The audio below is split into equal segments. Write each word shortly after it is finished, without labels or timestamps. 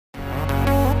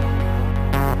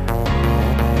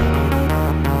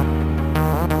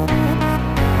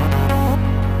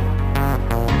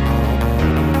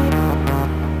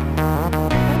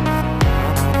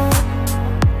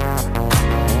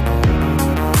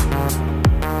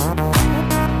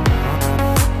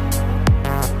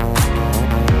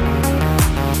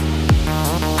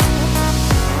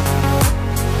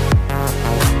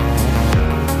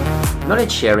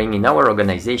knowledge sharing in our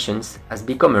organizations has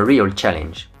become a real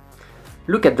challenge.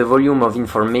 Look at the volume of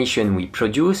information we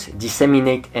produce,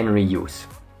 disseminate, and reuse.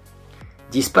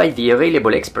 Despite the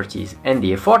available expertise and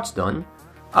the efforts done,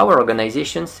 our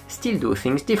organizations still do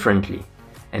things differently,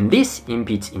 and this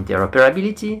impedes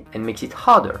interoperability and makes it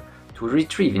harder to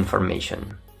retrieve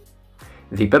information.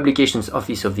 The Publications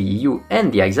Office of the EU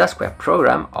and the IXA²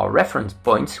 program are reference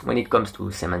points when it comes to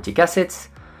semantic assets,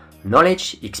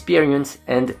 knowledge, experience,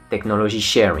 and technology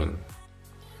sharing.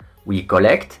 We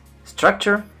collect,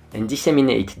 structure, and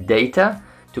disseminate data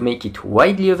to make it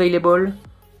widely available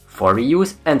for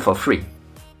reuse and for free.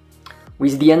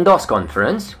 With the Endorse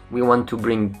conference, we want to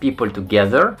bring people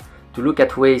together to look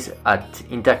at ways at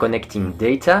interconnecting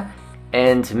data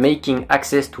and making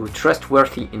access to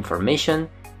trustworthy information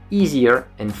easier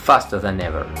and faster than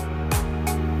ever.